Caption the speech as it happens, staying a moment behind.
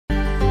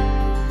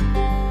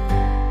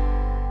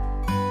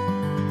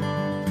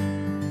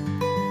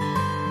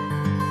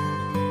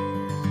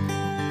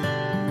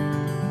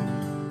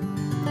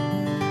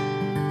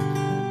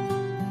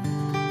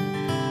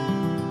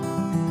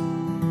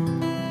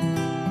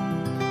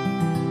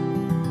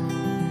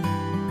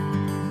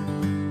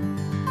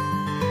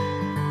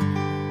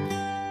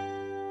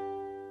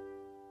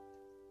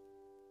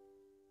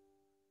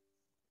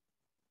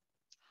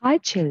Hi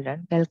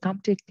children, welcome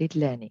to ICT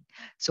Learning.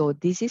 So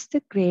this is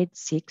the grade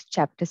 6,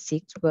 chapter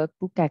 6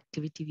 workbook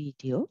activity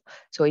video.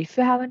 So if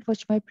you haven't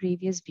watched my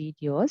previous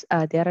videos,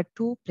 there are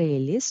two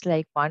playlists,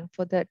 like one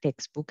for the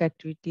textbook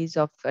activities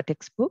of a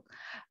textbook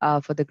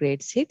for the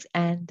grade 6,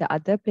 and the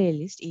other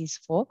playlist is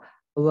for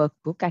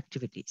workbook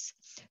activities.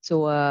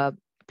 So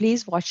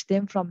please watch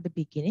them from the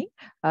beginning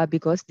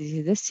because this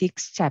is the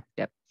 6th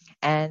chapter.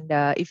 And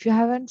if you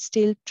haven't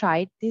still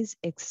tried this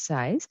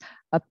exercise,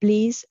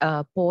 please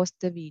pause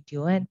the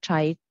video and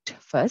try it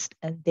first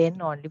and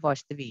then only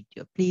watch the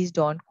video. Please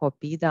don't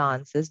copy the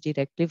answers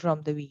directly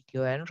from the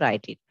video and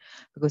write it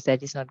because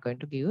that is not going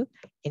to give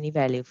any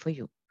value for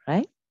you,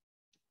 right?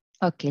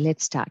 Okay,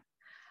 let's start.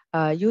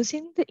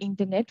 Using the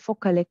internet for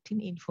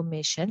collecting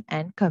information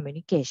and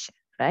communication,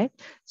 right?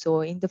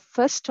 So in the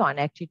first one,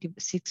 activity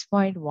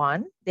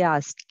 6.1, they're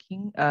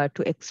asking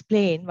to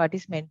explain what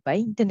is meant by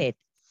internet,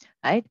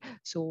 right?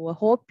 So I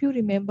hope you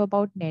remember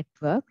about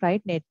network,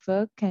 right?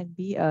 Network can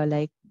be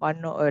like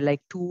one or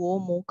like two or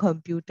more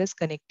computers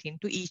connecting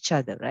to each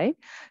other, right?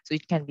 So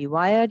it can be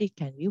wired, it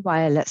can be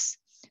wireless.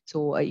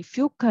 So if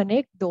you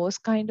connect those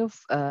kind of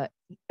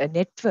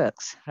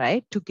networks,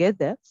 right,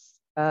 together,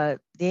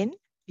 then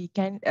we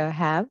can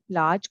have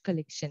large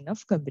collection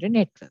of computer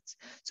networks.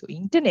 So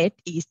internet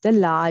is the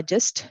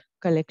largest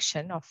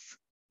collection of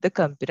the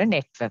computer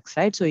networks,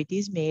 right? So it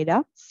is made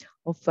up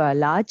of a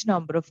large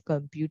number of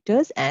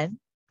computers and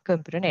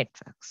computer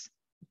networks.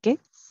 Okay.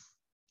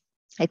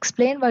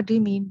 Explain what we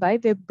mean by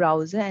web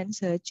browser and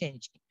search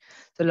engine.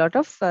 So a lot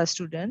of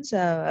students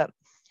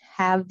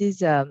have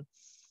this uh,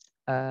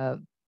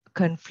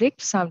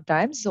 conflict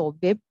sometimes. So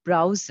web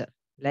browser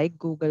like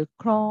Google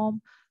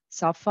Chrome,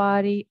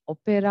 Safari,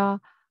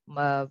 Opera,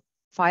 uh,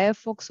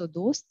 Firefox, so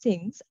those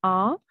things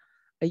are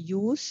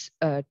used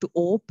to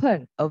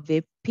open a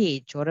web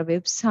page or a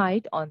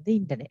website on the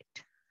internet.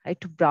 Right?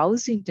 To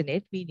browse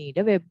internet, we need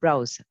a web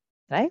browser,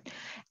 right?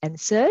 And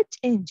search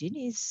engine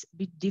is a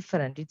bit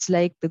different. It's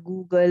like the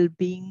Google,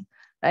 Bing,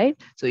 right?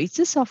 So it's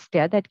a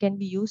software that can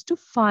be used to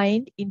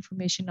find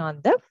information on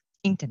the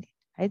internet.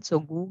 Right? So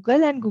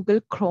Google and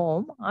Google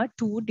Chrome are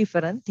two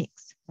different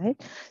things, right?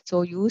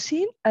 So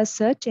using a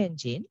search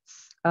engine,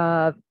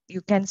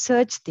 you can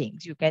search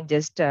things. You can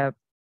just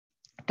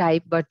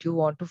type what you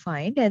want to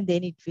find, and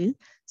then it will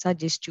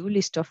suggest you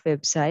list of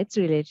websites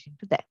relating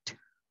to that,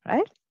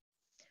 right?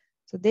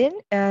 So then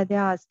they're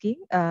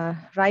asking,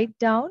 write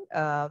down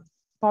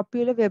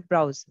popular web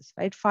browsers,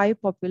 right?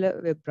 5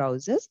 popular web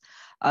browsers,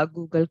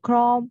 Google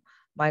Chrome,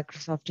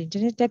 Microsoft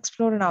Internet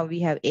Explorer. Now we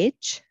have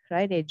Edge,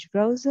 right? Edge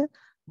browser,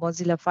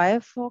 Mozilla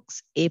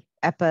Firefox,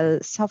 Apple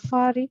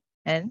Safari,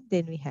 and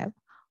then we have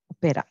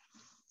Opera,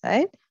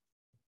 right?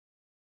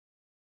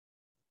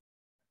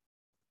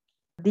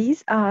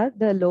 These are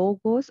the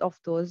logos of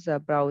those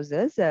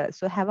browsers.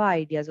 So have an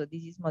idea. So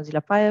this is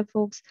Mozilla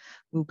Firefox,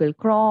 Google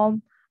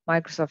Chrome,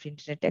 Microsoft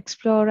Internet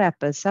Explorer,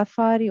 Apple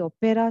Safari,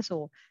 Opera.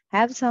 So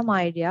have some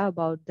idea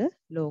about the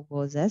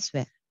logos as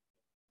well.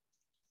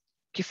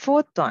 Okay,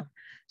 fourth one.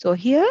 So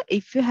here,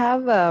 if you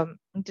have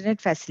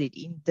internet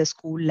facility in the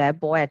school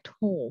lab or at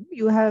home,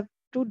 you have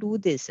to do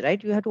this,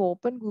 right? You have to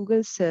open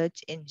Google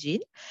search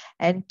engine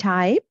and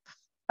type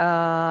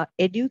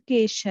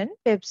education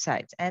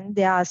websites, and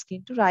they're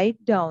asking to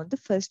write down the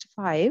first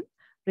 5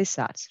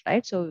 results,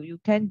 right? So you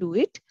can do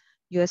it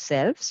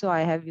yourself. So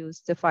I have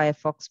used the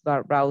Firefox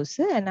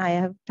browser and I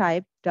have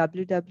typed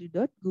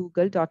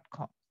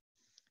www.google.com.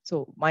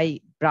 So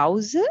my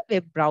browser,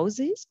 web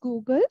browser is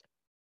Google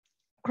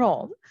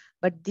Chrome,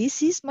 but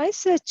this is my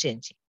search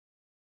engine.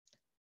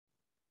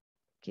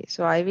 Okay,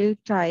 so I will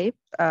type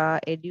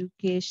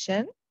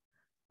education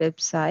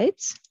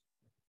websites,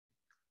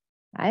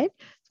 right?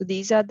 So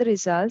these are the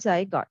results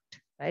I got,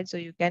 right? So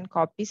you can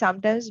copy.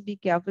 Sometimes be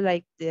careful,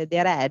 like there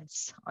are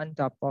ads on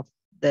top of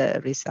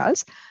the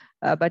results.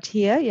 But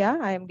here, yeah,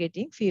 I am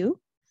getting few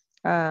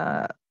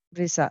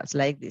results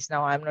like this.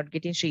 Now I'm not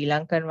getting Sri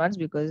Lankan ones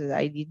because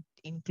I didn't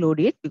include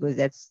it because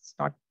that's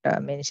not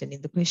mentioned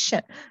in the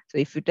question. So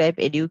if you type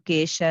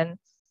education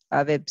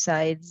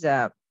websites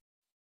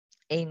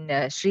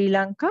in Sri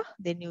Lanka,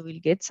 then you will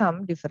get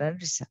some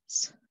different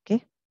results.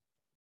 Okay.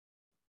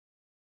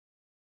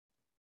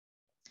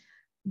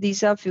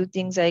 These are a few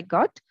things I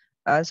got.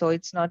 So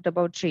it's not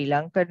about Sri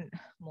Lankan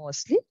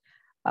mostly.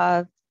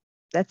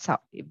 That's how,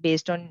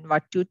 based on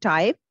what you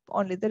type,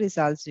 only the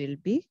results will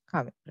be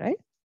coming, right?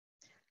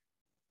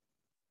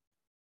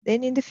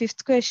 Then in the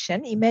 5th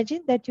question,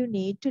 imagine that you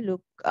need to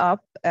look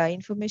up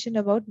information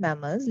about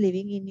mammals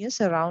living in your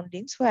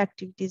surroundings for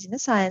activities in a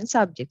science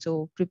subject.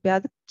 So prepare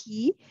the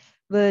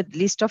keyword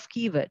list of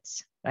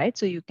keywords, right?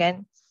 So you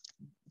can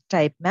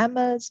type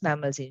mammals,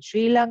 mammals in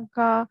Sri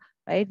Lanka,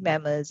 right?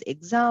 Mammals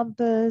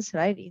examples,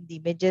 right? In the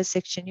images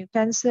section, you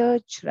can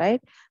search,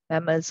 right?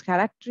 Mammals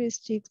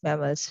characteristics,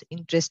 mammals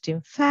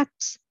interesting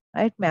facts,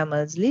 right?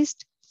 Mammals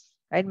list,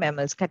 right?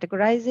 Mammals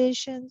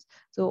categorizations.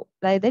 So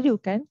like that you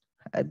can,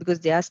 because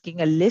they're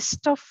asking a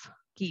list of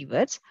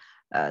keywords.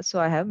 So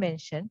I have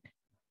mentioned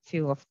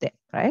few of them,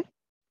 right?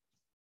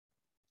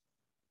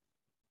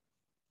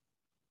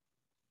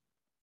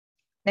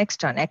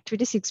 Next one,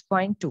 activity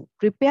 6.2.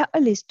 Prepare a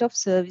list of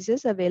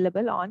services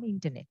available on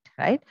internet,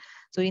 right?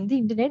 So in the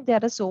internet, there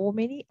are so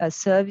many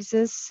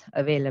services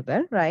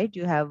available, right?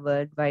 You have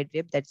World Wide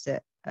Web, that's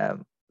the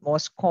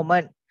most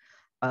common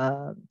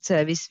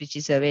service which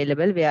is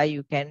available, where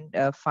you can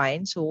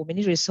find so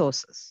many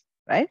resources,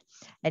 right?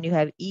 And you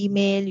have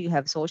email, you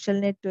have social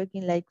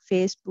networking like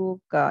Facebook,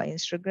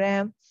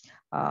 Instagram.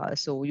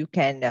 So you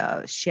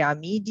can share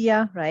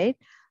media, right?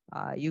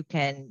 You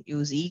can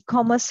use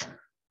e-commerce,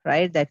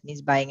 right? That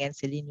means buying and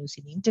selling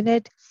using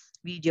internet.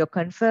 Video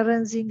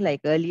conferencing,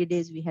 like earlier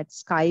days we had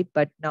Skype,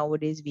 but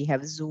nowadays we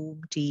have Zoom,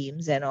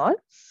 Teams and all.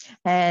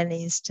 And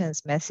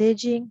instance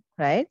messaging,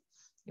 right?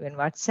 Even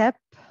WhatsApp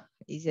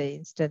is a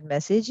instant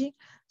messaging.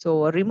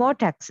 So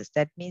remote access,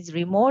 that means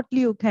remotely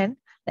you can,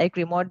 like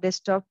remote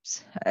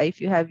desktops, if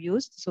you have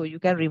used, so you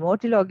can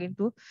remotely log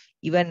into,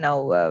 even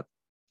now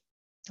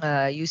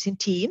using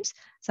Teams,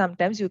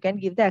 sometimes you can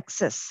give the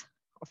access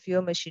of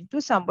your machine to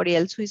somebody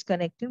else who is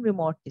connecting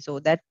remotely. So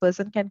that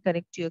person can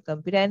connect to your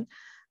computer and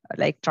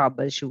like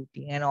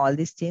troubleshooting and all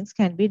these things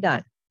can be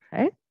done,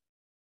 right?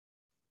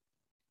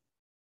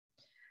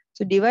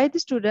 So divide the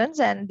students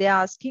and they're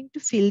asking to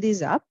fill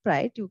this up,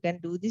 right? You can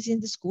do this in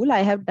the school. I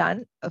have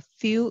done a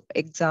few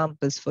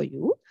examples for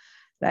you,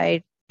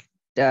 right?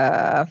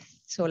 Uh,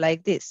 so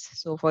like this.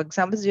 So for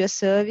example, your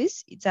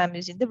service, I'm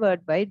using the World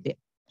Wide Web,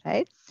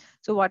 right?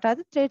 So what are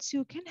the threats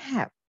you can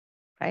have,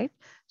 right?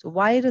 So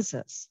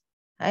viruses,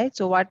 right?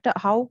 So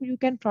how you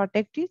can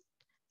protect it?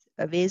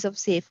 Ways of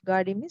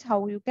safeguarding means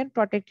how you can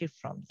protect it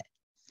from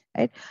that,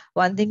 right?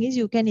 One thing is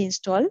you can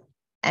install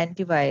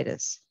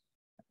antivirus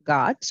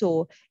guard.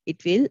 So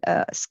it will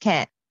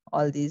scan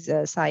all these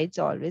sites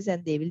always,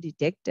 and they will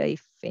detect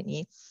if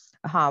any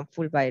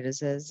harmful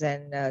viruses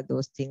and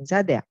those things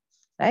are there,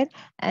 right?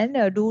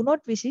 And do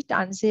not visit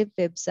unsafe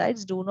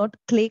websites. Do not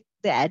click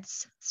the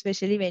ads,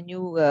 especially when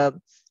you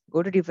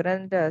go to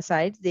different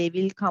sites. They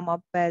will come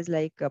up as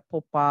like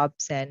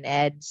pop-ups and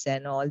ads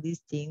and all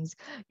these things.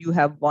 You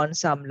have won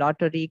some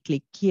lottery,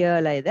 click here,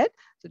 like that.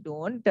 So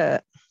don't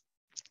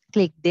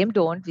click them,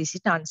 don't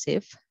visit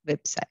unsafe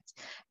websites.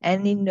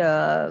 And in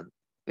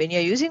when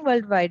you're using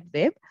World Wide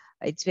Web,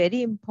 it's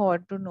very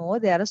important to know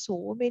there are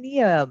so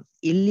many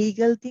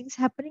illegal things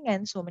happening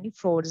and so many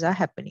frauds are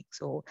happening.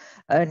 So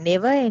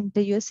never enter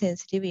your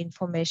sensitive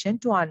information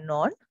to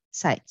unknown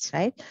sites,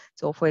 right?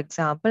 So for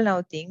example,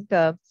 now think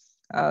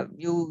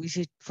you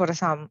visit for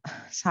some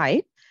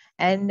site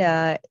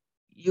and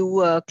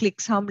you click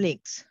some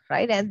links,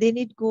 right? And then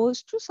it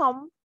goes to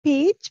some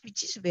page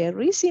which is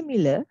very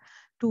similar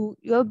to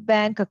your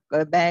bank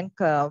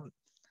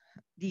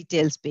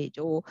details page,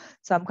 or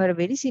some kind of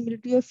very similar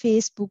to your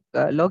Facebook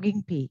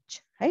login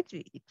page, right?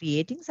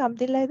 Creating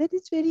something like that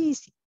is very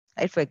easy,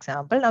 right? For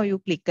example, now you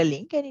click a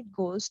link and it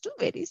goes to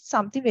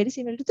something very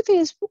similar to the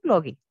Facebook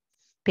login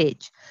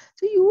page.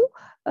 So you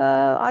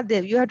are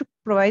there. You have to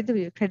provide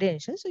the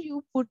credentials. So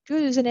you put your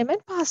username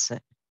and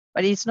password,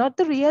 but it's not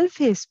the real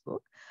Facebook.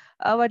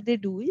 What they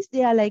do is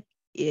they are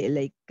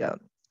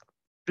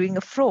doing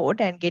a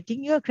fraud and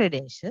getting your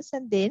credentials,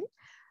 and then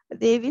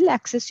they will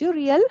access your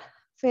real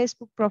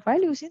Facebook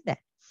profile using that.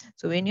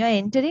 So when you are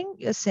entering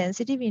your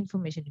sensitive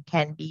information, it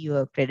can be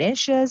your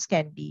credentials,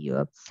 can be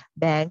your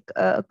bank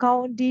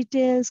account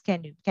details,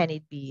 can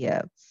it be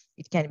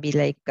it can be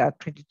like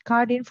credit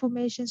card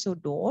information. So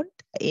don't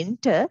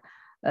enter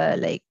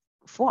like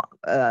for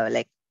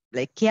like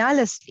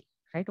carelessly,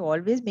 right?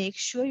 Always make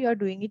sure you are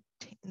doing it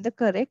in the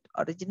correct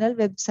original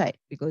website,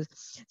 because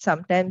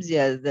sometimes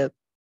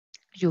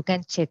you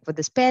can check for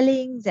the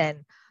spellings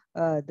and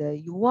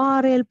the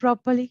URL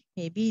properly.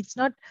 Maybe it's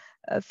not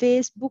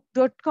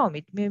facebook.com.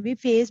 It may be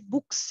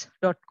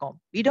facebooks.com.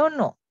 We don't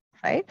know,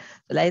 right?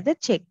 So like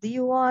that, check the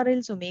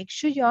URL. So make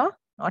sure you're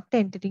not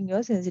entering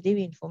your sensitive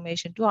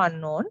information to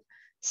unknown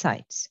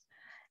sites.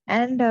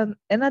 And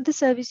another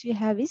service we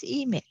have is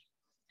email.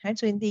 Right?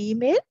 So in the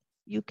email,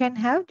 you can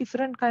have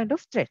different kind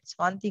of threats.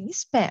 One thing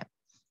is spam.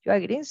 You are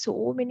getting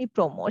so many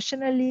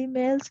promotional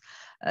emails,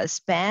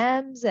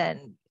 spams,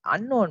 and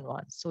unknown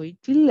ones. So it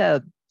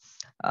will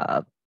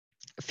uh,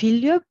 fill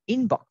your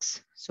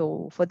inbox.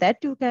 So for that,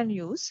 you can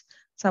use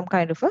some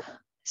kind of a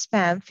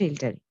spam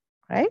filtering,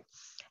 right?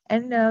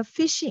 And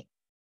phishing.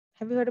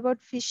 Have you heard about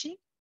phishing?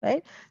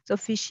 Right? So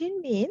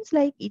phishing means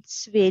like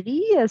it's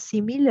very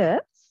similar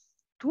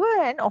to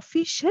an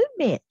official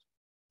mail,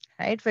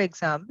 right? For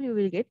example, you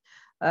will get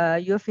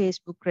your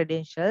Facebook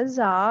credentials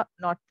are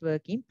not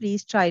working.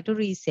 Please try to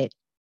reset.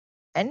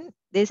 And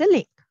there's a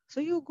link.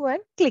 So you go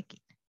and click it.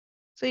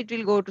 So it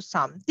will go to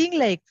something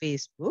like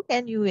Facebook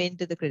and you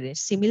enter the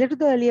credentials, similar to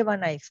the earlier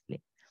one I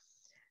explained.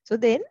 So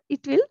then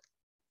it will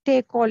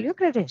take all your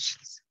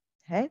credentials,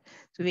 right?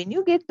 So when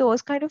you get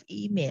those kind of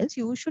emails,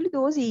 usually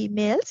those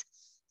emails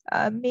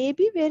may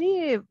be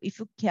very, if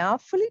you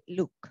carefully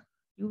look,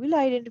 you will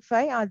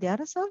identify there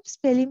are some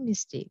spelling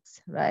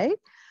mistakes, right?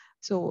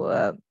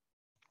 So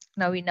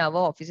now in our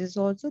offices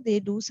also, they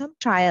do some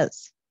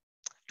trials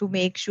to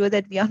make sure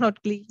that we are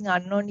not clicking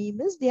unknown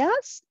emails. They are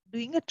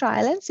doing a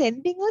trial and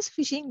sending us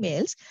phishing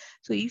mails.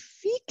 So if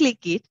we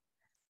click it,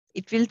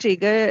 it will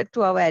trigger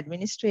to our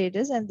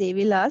administrators and they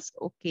will ask,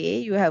 okay,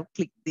 you have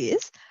clicked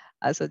this.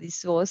 So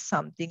this was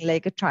something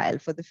like a trial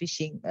for the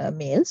phishing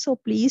mail. So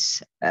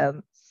please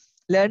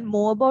learn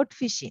more about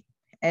phishing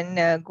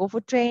and go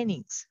for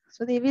trainings.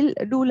 So they will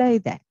do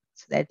like that.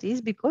 So that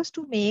is because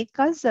to make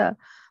us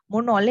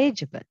more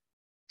knowledgeable.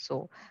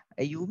 So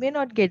you may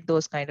not get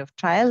those kind of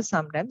trials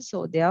sometimes.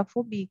 So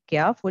therefore be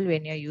careful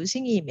when you're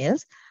using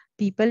emails.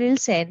 People will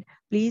send,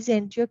 please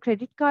enter your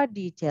credit card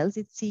details.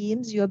 It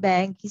seems your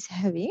bank is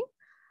having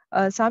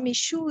some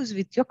issues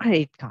with your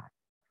credit card.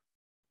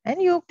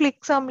 And you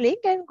click some link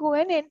and go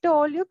and enter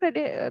all your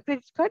credit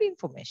card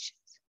information.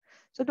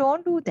 So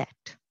don't do that.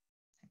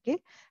 Okay,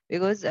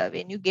 because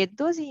when you get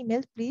those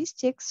emails, please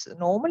check.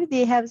 Normally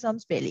they have some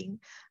spelling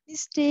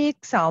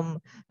mistake,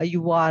 some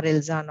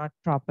URLs are not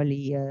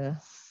properly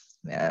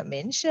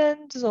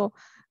mentioned. So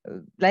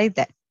like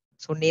that.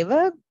 So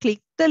never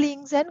click the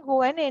links and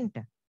go and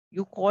enter.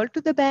 You call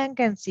to the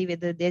bank and see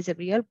whether there's a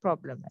real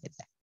problem like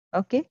that.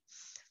 Okay,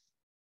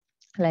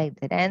 like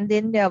that. And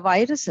then there are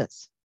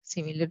viruses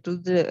similar to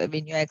the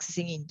when you're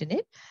accessing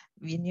internet,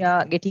 when you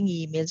are getting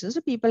emails,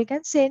 also people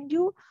can send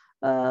you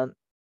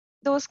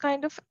those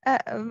kind of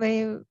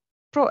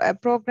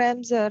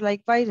programs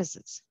like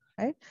viruses,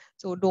 right?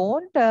 So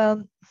don't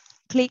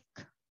click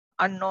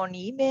unknown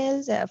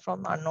emails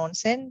from unknown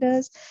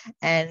senders,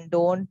 and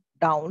don't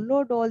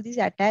download all these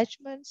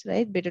attachments,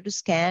 right? Better to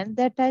scan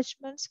the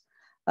attachments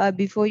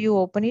before you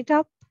open it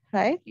up,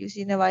 right?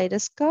 Using a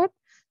virus card.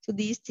 So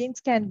these things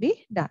can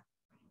be done,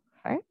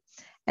 right?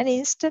 And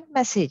instant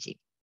messaging.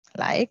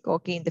 Like,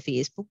 okay, in the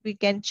Facebook, we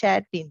can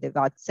chat, in the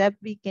WhatsApp,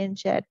 we can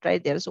chat,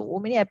 right? There are so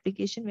many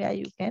applications where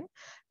you can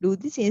do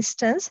this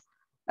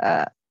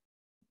uh,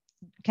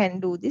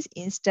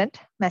 instant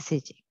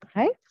messaging,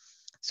 right?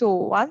 So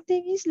one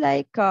thing is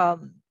like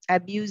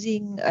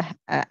abusing,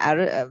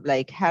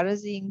 like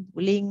harassing,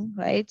 bullying,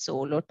 right?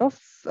 So a lot of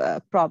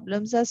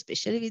problems are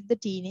especially with the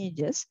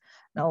teenagers.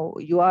 Now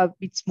you are a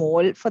bit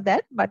small for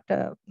that, but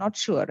not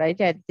sure,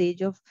 right? At the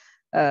age of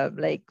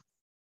like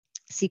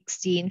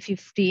 16,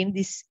 15,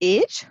 this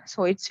age.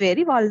 So it's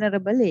very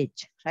vulnerable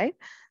age, right?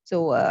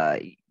 So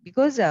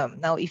because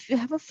now if you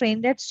have a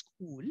friend at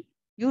school,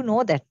 you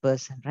know that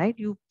person, right?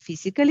 You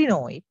physically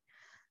know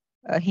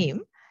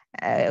him.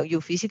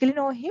 You physically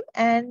know him,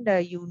 and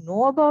you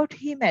know about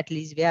him, at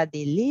least where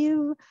they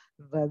live,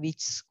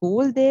 which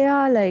school they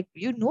are, like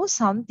you know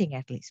something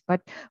at least.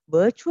 But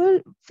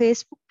virtual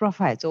Facebook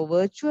profiles or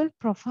virtual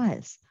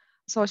profiles,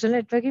 social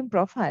networking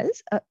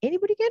profiles,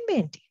 anybody can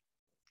maintain,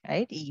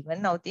 right?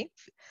 Even now, think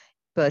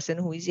person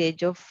who is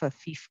age of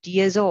 50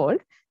 years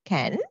old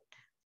can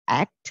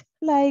act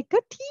like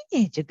a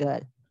teenage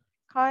girl.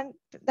 Can't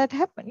that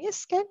happen?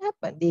 Yes, can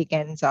happen. They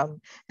can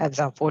have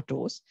some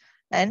photos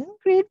and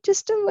create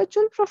just a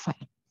virtual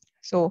profile.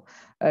 So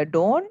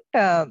don't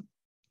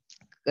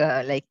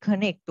like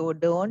connect or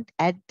don't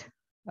add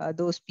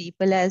those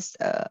people as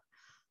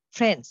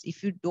friends.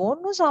 If you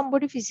don't know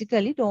somebody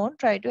physically, don't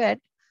try to add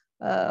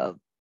uh,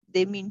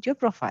 them into your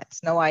profiles.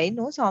 Now I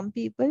know some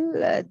people,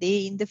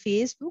 they in the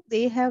Facebook,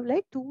 they have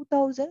like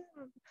 2000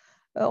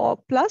 or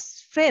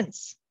plus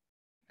friends,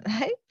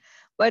 right?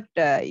 But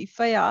if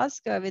I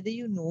ask whether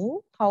you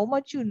know how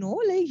much you know,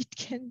 like it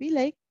can be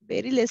like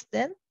very less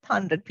than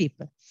 100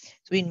 people.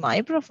 So in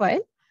my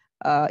profile,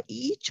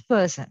 each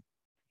person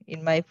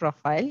in my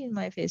profile, in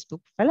my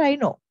Facebook profile, I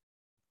know,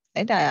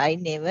 right? I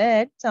never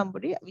add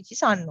somebody which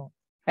is unknown,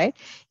 right?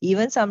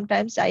 Even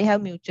sometimes I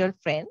have mutual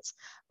friends,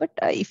 but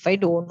if I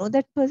don't know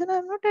that person,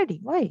 I'm not adding.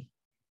 Why?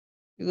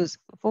 Because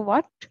for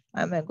what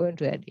am I going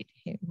to edit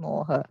him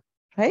or her,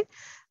 right?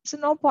 So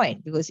no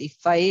point, because if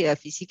I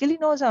physically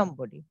know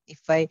somebody,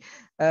 if I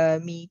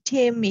meet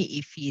him,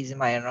 if he's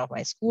one of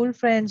my school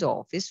friends or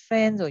office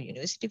friends or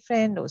university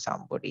friend or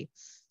somebody,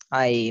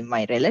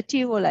 my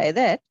relative or like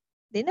that,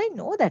 then I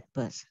know that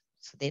person.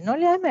 So then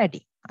only I'm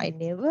adding. I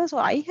never, so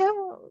I have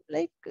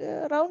like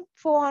around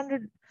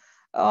 400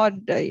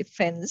 odd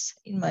friends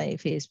in my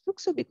Facebook.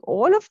 So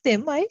all of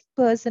them I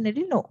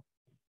personally know,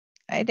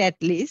 right?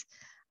 At least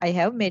I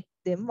have met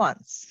them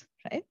once,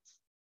 right?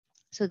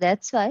 So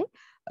that's why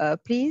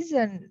please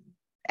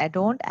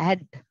don't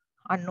add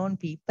unknown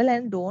people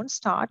and don't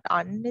start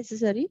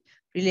unnecessary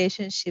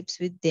relationships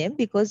with them,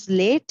 because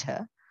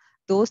later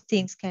those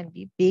things can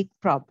be big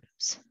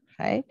problems,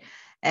 right?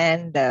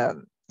 And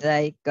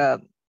like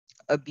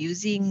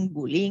abusing,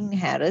 bullying,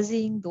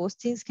 harassing, those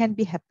things can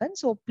be happen.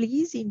 So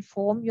please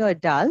inform your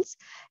adults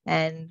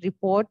and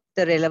report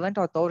the relevant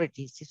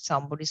authorities if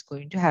somebody is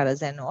going to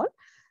harass and all.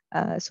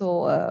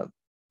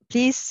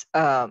 Please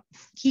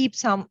keep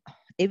some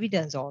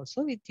evidence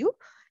also with you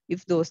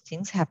if those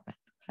things happen,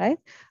 right?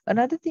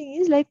 Another thing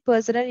is like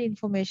personal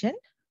information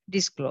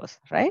disclose,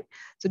 right?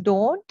 So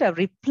don't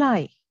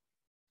reply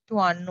to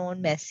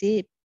unknown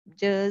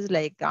messages,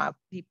 like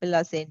people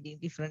are sending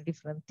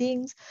different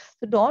things.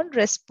 So don't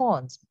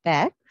respond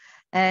back,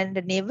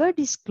 and never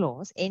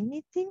disclose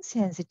anything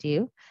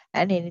sensitive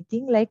and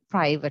anything like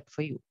private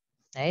for you.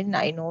 And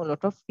I know a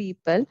lot of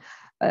people,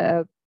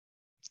 uh,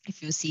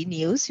 if you see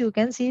news, you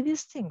can see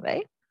this thing,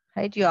 right?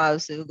 right? You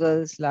also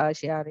girls are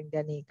sharing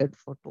their naked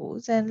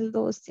photos, and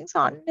those things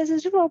are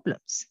unnecessary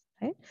problems,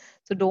 right?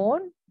 So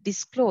don't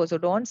disclose or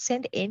don't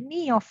send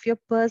any of your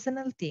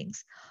personal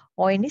things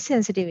or any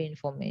sensitive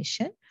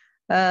information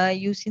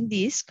using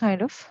these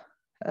kind of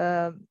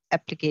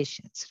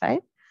applications,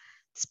 right?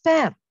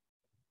 Spam,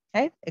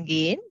 right?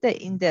 Again,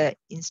 in the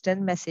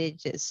instant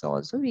messages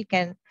also we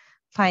can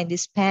find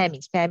this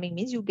spamming. Spamming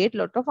means you get a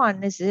lot of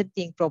unnecessary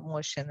thing,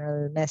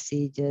 promotional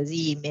messages,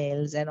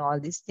 emails, and all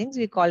these things.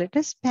 We call it a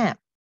spam,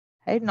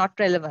 right? Not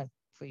relevant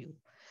for you.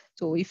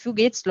 So if you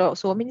get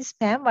so many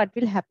spam, what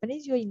will happen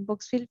is your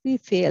inbox will be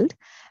failed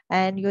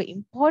and your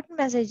important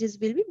messages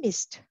will be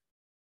missed,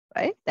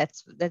 right?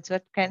 That's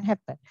what can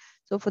happen.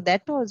 So for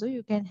that also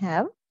you can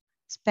have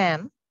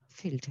spam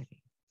filtering,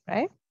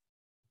 right?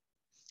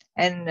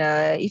 And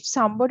if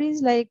somebody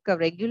is like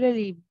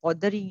regularly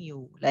bothering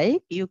you,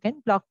 like you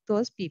can block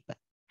those people,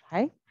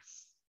 right?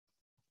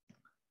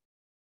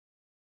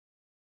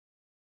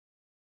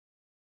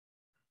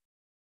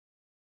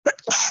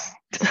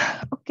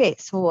 Okay,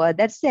 so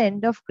that's the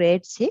end of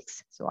grade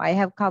 6. So I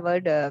have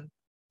covered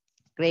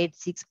grade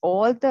 6,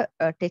 all the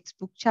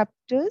textbook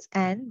chapters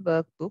and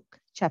workbook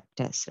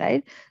chapters,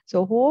 right?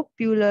 So hope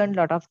you learned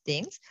a lot of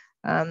things.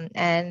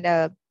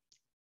 And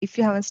if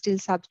you haven't still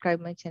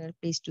subscribed my channel,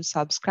 please do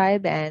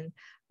subscribe and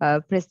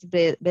press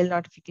the bell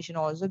notification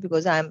also,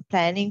 because I'm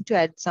planning to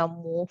add some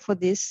more for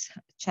this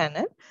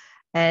channel.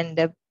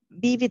 And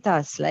be with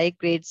us like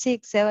grade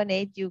 6, 7,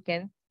 8. You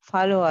can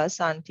follow us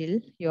until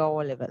your O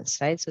levels,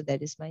 right? So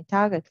that is my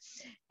target.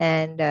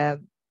 And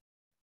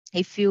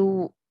if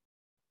you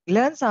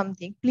learn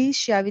something, please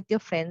share with your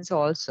friends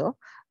also,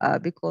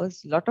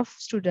 because a lot of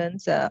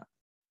students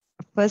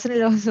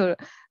personally also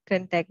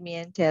contact me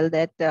and tell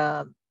that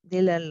they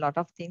learn a lot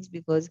of things,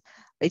 because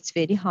it's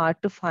very hard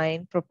to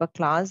find proper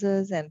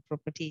classes and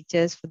proper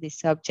teachers for this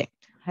subject,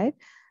 right?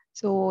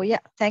 So yeah,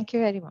 thank you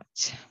very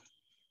much.